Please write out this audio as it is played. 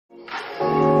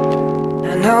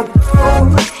your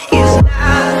goal is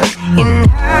not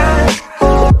enough.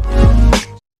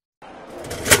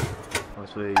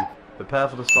 Obviously, prepare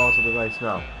for the start of the race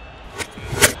now.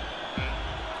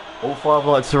 All 5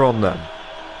 lights are on then.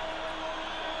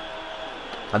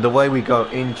 And the way we go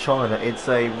in China, it's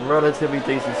a relatively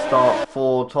decent start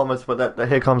for Thomas, but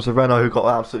here comes the Renault, who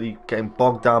got absolutely getting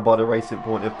bogged down by the racing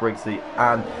point of Briggsy,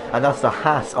 and that's the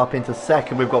Haas up into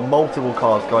second. We've got multiple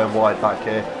cars going wide back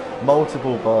here,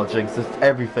 multiple bargings, just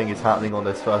everything is happening on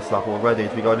this first lap already,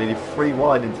 as we go nearly 3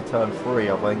 wide into turn 3,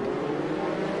 I think.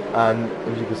 And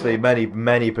as you can see,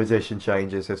 many position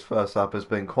changes. This first lap has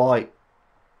been quite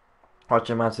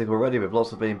dramatic already, with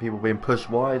lots of people being pushed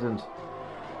wide, and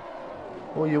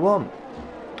all you want.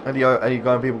 And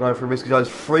people going through risky zones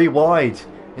 3 wide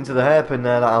into the hairpin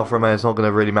there. That Alfa Romeo is not going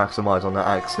to really maximise on that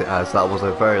exit, as that was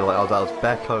a very that was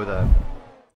Becco there.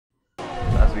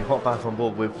 As we hop back on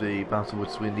board with the battle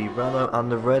between the Renault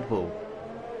and the Red Bull,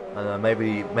 and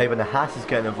maybe the Haas is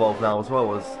getting involved now as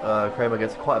well, as Kramer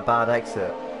gets quite a bad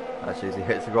exit. Actually, as he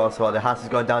hits the grass side, the Haas is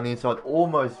going down the inside,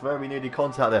 almost very nearly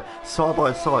contact there, side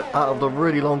by side, out of the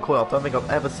really long corner. I don't think I've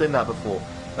ever seen that before.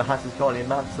 The Haas is currently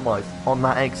maximised on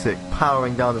that exit,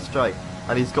 powering down the straight,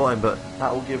 and he's got him, but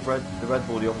that will give the Red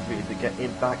Bull the opportunity to get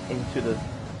in back into the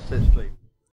slipstream.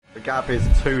 The gap is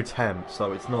 2 tenths,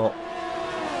 so it's not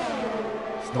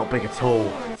big at all.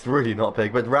 It's really not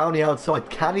big, but round the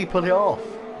outside, can he pull it off?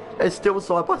 It's still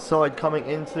side by side coming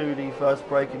into the first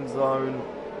braking zone,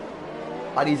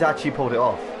 and he's actually pulled it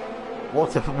off.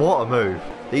 What a move!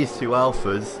 These 2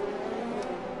 Alphas,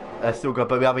 they're still good,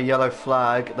 but we have a yellow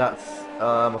flag. That's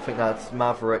I think that's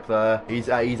Maverick there. He's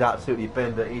absolutely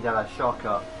binned it. He's had a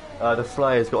shocker. The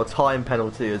Slayer's got a time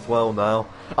penalty as well now.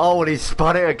 Oh, and he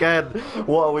spun it again.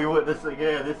 What are we witnessing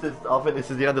here? I think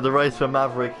this is the end of the race for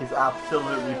Maverick. He's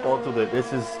absolutely bottled it.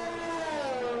 This is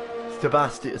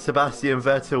Sebastian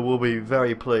Vettel will be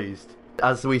very pleased.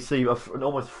 As we see an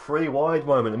almost 3 wide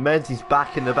moment, and Menzies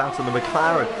back in the battle of the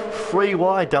McLaren. 3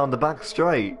 wide down the back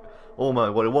straight.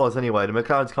 Almost what it was anyway. The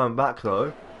McLaren's coming back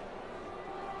though.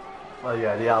 Oh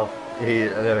yeah, the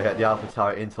Alpha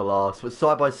Tower into last. But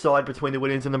side by side between the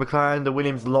Williams and the McLaren, the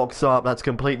Williams locks up. That's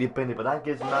completely binned it, but that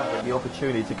gives Maverick the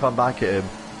opportunity to come back at him.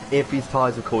 If his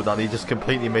tyres are cooled down, he just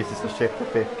completely misses the shift to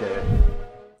 5th gear.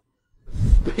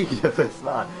 Speed of this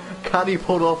man. Can he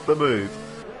pull off the move?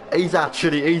 He's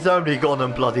only gone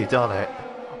and bloody done it.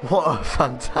 What a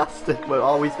fantastic move.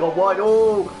 Oh, he's gone wide.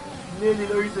 Oh, nearly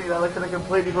losing that. They could have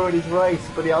completely ruined his race,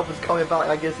 but the Alpha's coming back.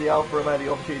 I guess the Alfa Romeo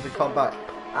the opportunity to come back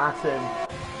at him.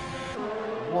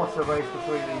 What a race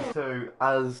between these 2.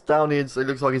 As down the inside, it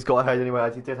looks like he's got ahead anyway,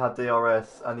 as he did have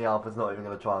DRS, and the Alpha's not even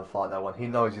going to try and fight that one. He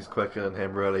knows he's quicker than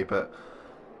him, really, but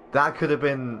that could have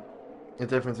been the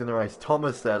difference in the race.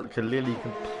 Thomas there, clearly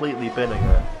completely binning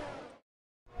it.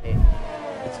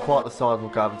 It's quite the sizable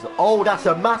grab. Oh, that's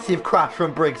a massive crash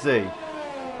from Briggsy.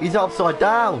 He's upside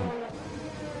down.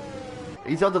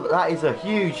 He's under. That is a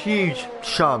huge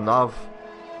shun of.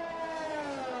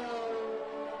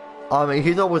 I mean,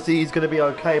 he's going to be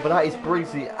okay, but that is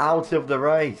Briggsy out of the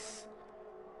race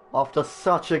after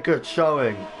such a good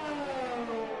showing.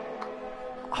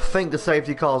 I think the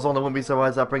safety car's on. I wouldn't be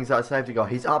surprised that brings out a safety car.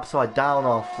 He's upside down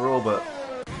after all, but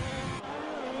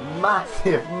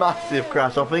massive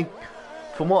crash. I think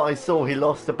from what I saw, he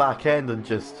lost the back end and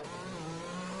just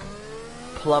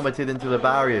plummeted into the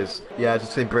barriers. Yeah,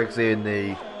 just seen Briggsy in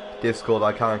the Discord.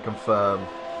 I can't confirm.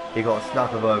 He got a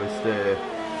snap of oversteer.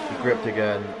 He gripped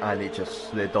again, and he just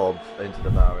slid off into the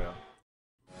barrier.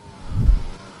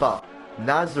 But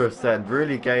Nazareth then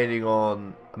really gaining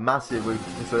on a massive,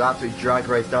 just an absolute drag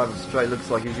race down the straight. Looks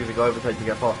like he's using overtake to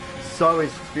get past. So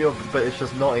is Field, but it's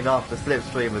just not enough. The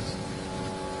slipstream has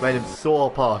made him soar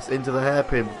past into the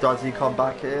hairpin. Does he come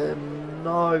back in?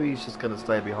 No, he's just going to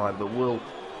stay behind. But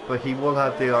he will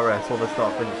have DRS on the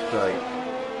start-finish straight.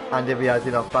 And if he has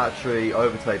enough battery,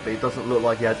 overtake. But it doesn't look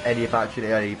like he has any battery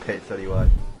in any pits anyway.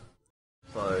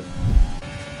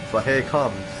 So here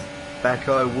comes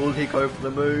Becco. Will he go for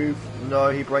the move? No,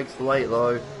 he brakes late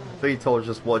though. Vitor's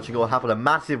just watching what happened. A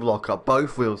massive lock-up.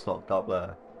 Both wheels locked up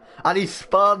there. And he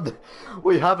spun!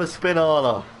 We have a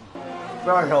spinala.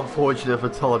 Very unfortunate for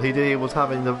Todd. He was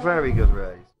having a very good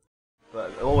race.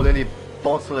 But nearly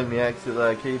bottling the exit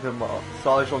there. Keep him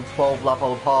Sarge on 12 lap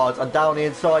old hards. And down the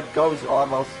inside goes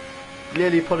almost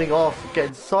nearly pulling off.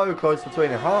 Getting so close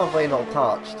between them. How have they not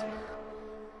touched?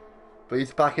 But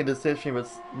he's back in the position, but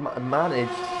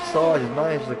Sarge has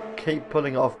managed to keep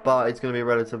pulling off, but it's going to be a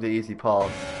relatively easy pass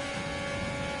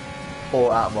for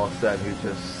Atmos then, who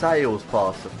just sails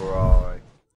past the Ferrari.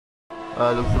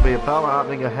 Looks to be a battle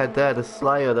happening ahead there. The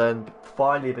Slayer then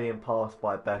finally being passed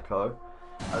by Becco.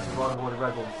 As the Ryan Boy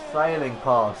Red Bull sailing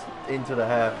past into the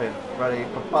hairpin, ready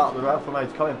for Butler. Alfa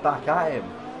Romeo's coming back at him.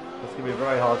 It's going to be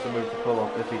very hard to move the pull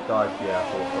off if he dies. Yeah,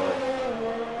 full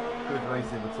good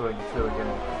racing between the two again.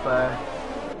 Fair,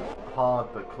 hard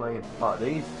but clean. But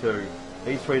these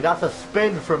three, that's a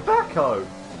spin from Becco.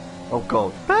 Oh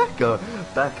god,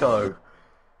 Becco.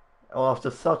 Oh, after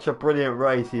such a brilliant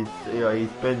race, he's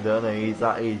been done. He's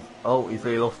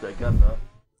really lost it again now.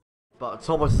 But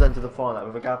Thomas has entered the final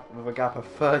with a gap of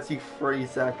 33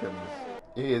 seconds.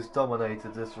 He has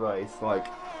dominated this race like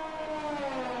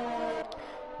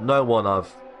no one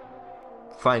I've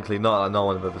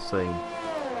ever seen.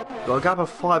 Got a gap of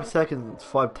 5 seconds,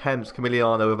 5 tenths,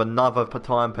 Camiliano with another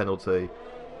time penalty.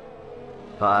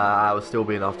 That would still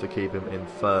be enough to keep him in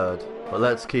third. But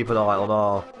let's keep an eye on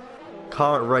our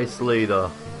current race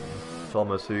leader,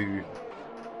 Thomas, who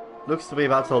looks to be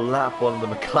about to lap one of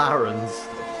the McLarens,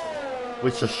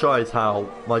 which just shows how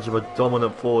much of a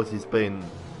dominant force he's been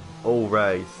all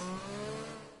race.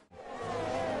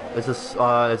 There's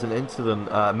an incident.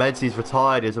 Medsi's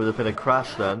retired. There would have been a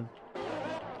crash then.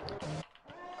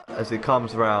 As he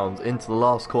comes round into the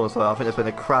last corner, so I think there's been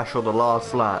a crash on the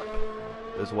last lap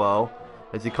as well.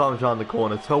 As he comes round the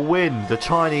corner to win the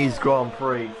Chinese Grand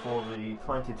Prix for the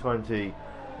 2020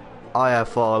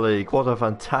 IFR League. What a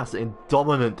fantastic and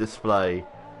dominant display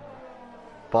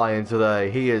by him today.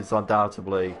 He is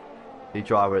undoubtedly the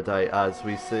driver of the day, as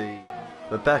we see.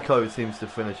 But Becco seems to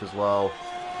finish as well.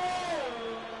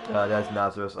 There's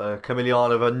Nazareth.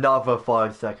 Camiliano with another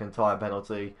 5-second time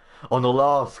penalty on the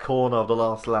last corner of the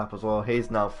last lap as well. He's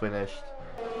now finished.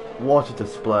 What a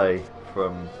display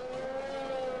from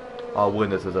our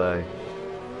winner today.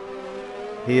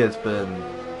 He has been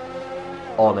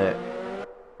on it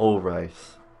all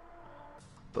race.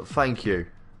 But thank you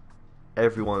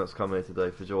everyone that's come here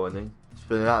today for joining. It's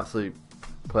been an absolute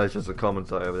pleasure to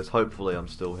commentate over this. Hopefully I'm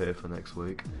still here for next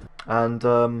week.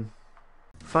 And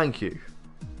thank you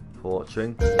for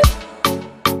watching.